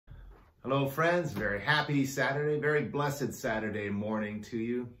Hello friends, very happy Saturday, very blessed Saturday morning to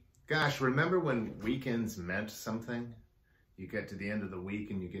you. Gosh, remember when weekends meant something? You get to the end of the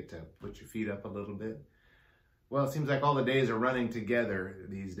week and you get to put your feet up a little bit. Well, it seems like all the days are running together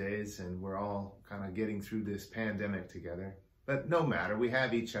these days and we're all kind of getting through this pandemic together. But no matter, we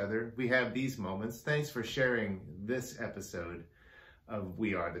have each other, we have these moments. Thanks for sharing this episode of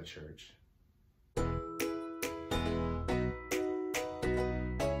We Are the Church.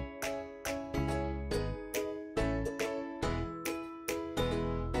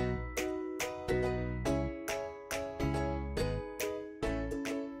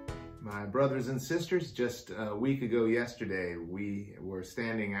 My brothers and sisters, just a week ago yesterday, we were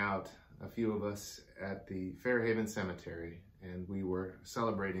standing out, a few of us, at the Fairhaven Cemetery, and we were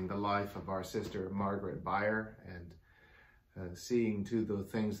celebrating the life of our sister Margaret Beyer and seeing to the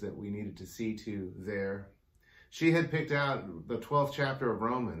things that we needed to see to there. She had picked out the 12th chapter of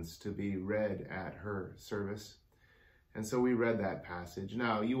Romans to be read at her service. And so we read that passage.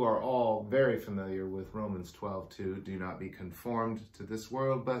 Now, you are all very familiar with Romans 12:2. Do not be conformed to this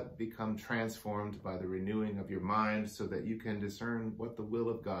world, but become transformed by the renewing of your mind so that you can discern what the will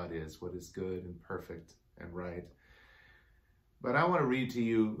of God is, what is good and perfect and right. But I want to read to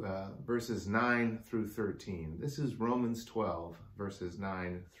you verses 9 through 13. This is Romans 12, verses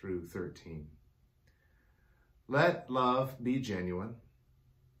 9 through 13. Let love be genuine.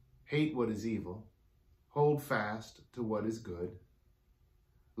 Hate what is evil. Hold fast to what is good.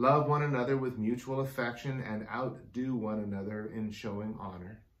 Love one another with mutual affection and outdo one another in showing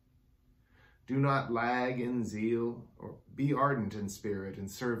honor. Do not lag in zeal, or be ardent in spirit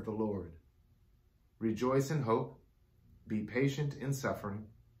and serve the Lord. Rejoice in hope. Be patient in suffering.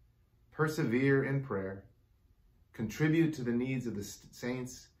 Persevere in prayer. Contribute to the needs of the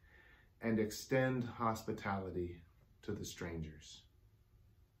saints and extend hospitality to the strangers.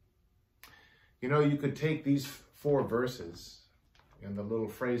 You know, you could take these 4 verses and the little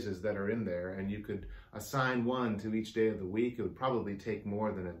phrases that are in there, and you could assign one to each day of the week. It would probably take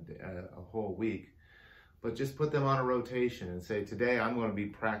more than a whole week. But just put them on a rotation and say, today I'm going to be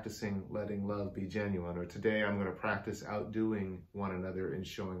practicing letting love be genuine, or today I'm going to practice outdoing one another in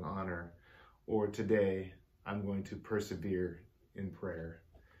showing honor, or today I'm going to persevere in prayer.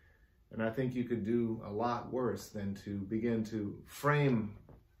 And I think you could do a lot worse than to begin to frame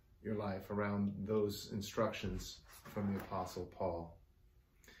your life around those instructions from the Apostle Paul.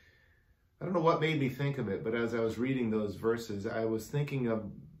 I don't know what made me think of it, but as I was reading those verses, I was thinking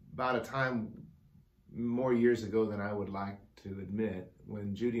about a time more years ago than I would like to admit,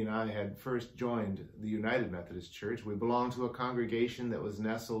 when Judy and I had first joined the United Methodist Church. We belonged to a congregation that was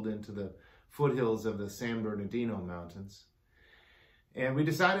nestled into the foothills of the San Bernardino Mountains. And we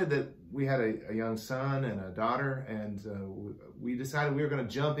decided that we had a young son and a daughter, and we decided we were going to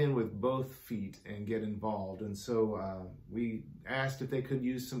jump in with both feet and get involved. And so we asked if they could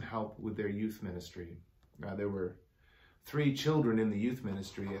use some help with their youth ministry. There were 3 children in the youth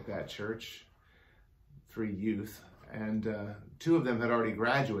ministry at that church, 3 youth, and 2 of them had already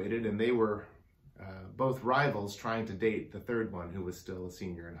graduated, and they were both rivals trying to date the 3rd one, who was still a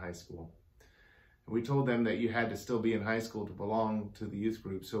senior in high school. We told them that you had to still be in high school to belong to the youth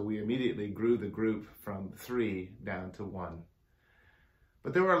group, so we immediately grew the group from 3 down to 1.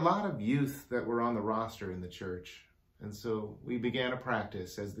 But there were a lot of youth that were on the roster in the church, and so we began a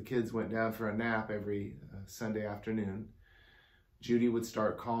practice. As the kids went down for a nap every Sunday afternoon, Judy would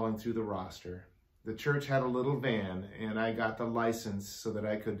start calling through the roster. The church had a little van, and I got the license so that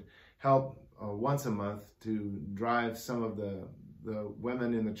I could help once a month to drive some of the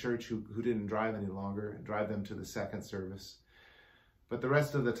women in the church who didn't drive any longer, drive them to the 2nd service. But the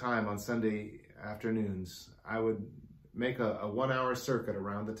rest of the time on Sunday afternoons, I would make a 1-hour circuit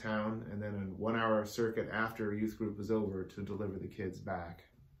around the town, and then a 1-hour circuit after youth group was over to deliver the kids back.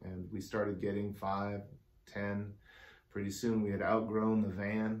 And we started getting 5, 10. Pretty soon we had outgrown the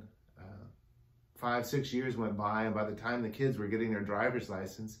van. 5, 6 years went by, and by the time the kids were getting their driver's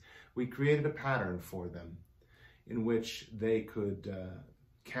license, we created a pattern for them in which they could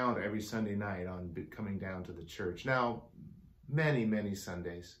count every Sunday night on coming down to the church. Now, many, many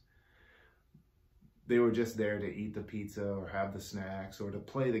Sundays, they were just there to eat the pizza or have the snacks or to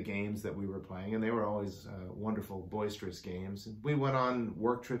play the games that we were playing, and they were always wonderful, boisterous games. We went on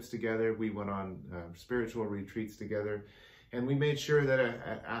work trips together, we went on spiritual retreats together, and we made sure that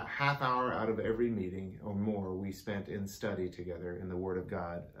a half hour out of every meeting or more we spent in study together in the Word of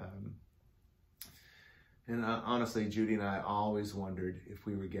God. And honestly, Judy and I always wondered if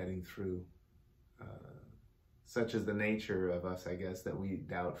we were getting through. Such is the nature of us, I guess, that we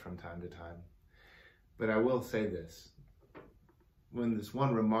doubt from time to time. But I will say this. when this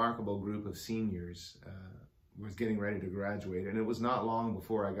one remarkable group of seniors was getting ready to graduate, and it was not long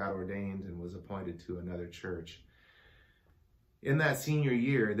before I got ordained and was appointed to another church. In that senior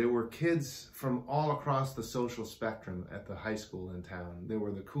year, there were kids from all across the social spectrum at the high school in town. There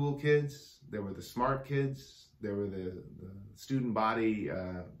were the cool kids, there were the smart kids, there were the student body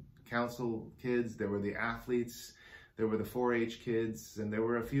council kids, there were the athletes, there were the 4-H kids, and there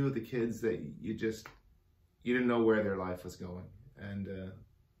were a few of the kids that you didn't know where their life was going. And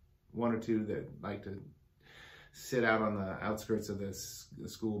one or two that liked to sit out on the outskirts of the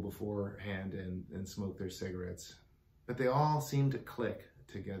school beforehand and smoke their cigarettes. But they all seemed to click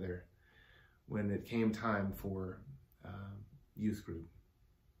together when it came time for youth group.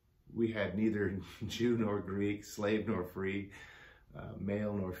 We had neither Jew nor Greek, slave nor free,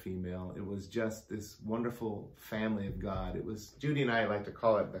 male nor female. It was just this wonderful family of God. It was, Judy and I like to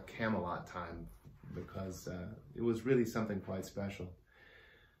call it the Camelot time, because it was really something quite special.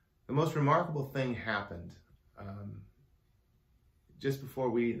 The most remarkable thing happened just before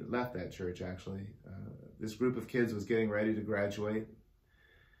we left that church, actually. This group of kids was getting ready to graduate,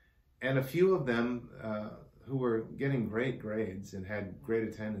 and a few of them who were getting great grades and had great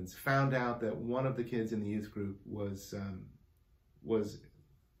attendance found out that one of the kids in the youth group was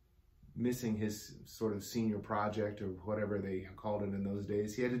missing his sort of senior project, or whatever they called it in those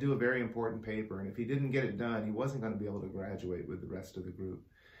days. He had to do a very important paper, and if he didn't get it done, he wasn't going to be able to graduate with the rest of the group.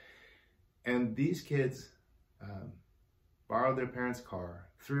 And these kids borrowed their parents' car,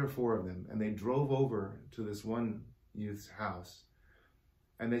 3 or 4 of them, and they drove over to this one youth's house,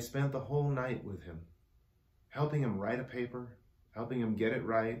 and they spent the whole night with him, helping him write a paper, helping him get it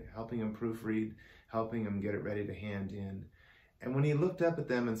right, helping him proofread, helping him get it ready to hand in. And when he looked up at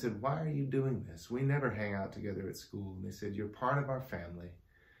them and said, "Why are you doing this? We never hang out together at school." And they said, "You're part of our family,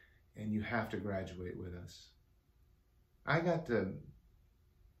 and you have to graduate with us." I got to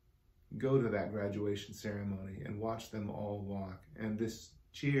go to that graduation ceremony and watch them all walk. And this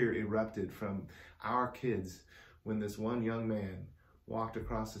cheer erupted from our kids when this one young man walked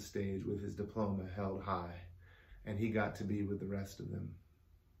across the stage with his diploma held high, and he got to be with the rest of them.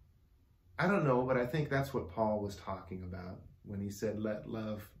 I don't know, but I think that's what Paul was talking about when he said, "Let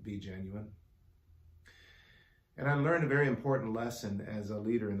love be genuine." And I learned a very important lesson as a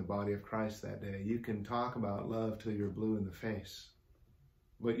leader in the body of Christ that day. You can talk about love till you're blue in the face,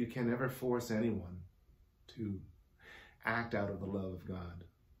 but you can never force anyone to act out of the love of God.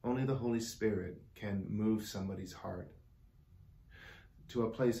 Only the Holy Spirit can move somebody's heart to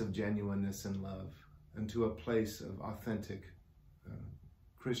a place of genuineness and love, and to a place of authentic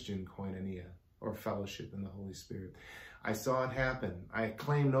Christian koinonia, or fellowship in the Holy Spirit. I saw it happen. I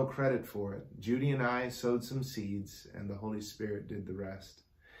claim no credit for it. Judy and I sowed some seeds, and the Holy Spirit did the rest.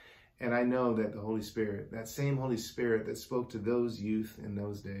 And I know that the Holy Spirit, that same Holy Spirit that spoke to those youth in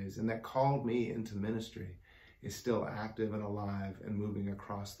those days and that called me into ministry, is still active and alive and moving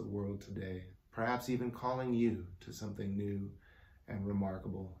across the world today, perhaps even calling you to something new and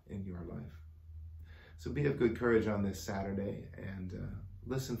remarkable in your life. So be of good courage on this Saturday, and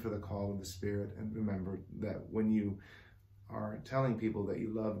listen for the call of the Spirit, and remember that when you are telling people that you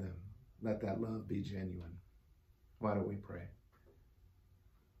love them, let that love be genuine. Why don't we pray?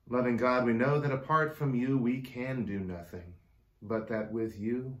 Loving God, we know that apart from you, we can do nothing, but that with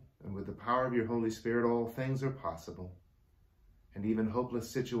you and with the power of your Holy Spirit, all things are possible, and even hopeless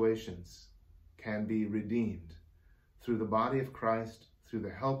situations can be redeemed through the body of Christ, through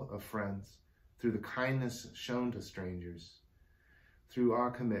the help of friends, through the kindness shown to strangers, through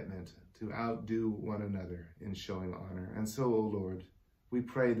our commitment to outdo one another in showing honor. And so, O Lord, we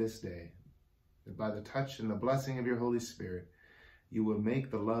pray this day that by the touch and the blessing of your Holy Spirit, you will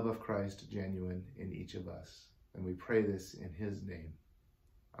make the love of Christ genuine in each of us. And we pray this in his name.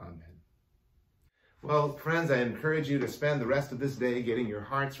 Amen. Well, friends, I encourage you to spend the rest of this day getting your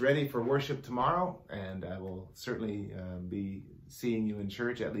hearts ready for worship tomorrow. And I will certainly be seeing you in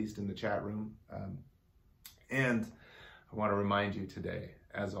church, at least in the chat room. And I want to remind you today,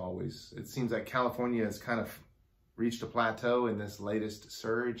 as always, it seems like California has kind of reached a plateau in this latest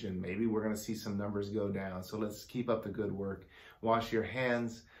surge, and maybe we're going to see some numbers go down. So let's keep up the good work. Wash your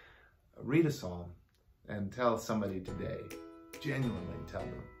hands, read a psalm, and tell somebody today, genuinely tell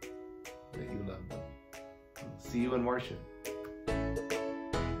them that you love them. See you in worship.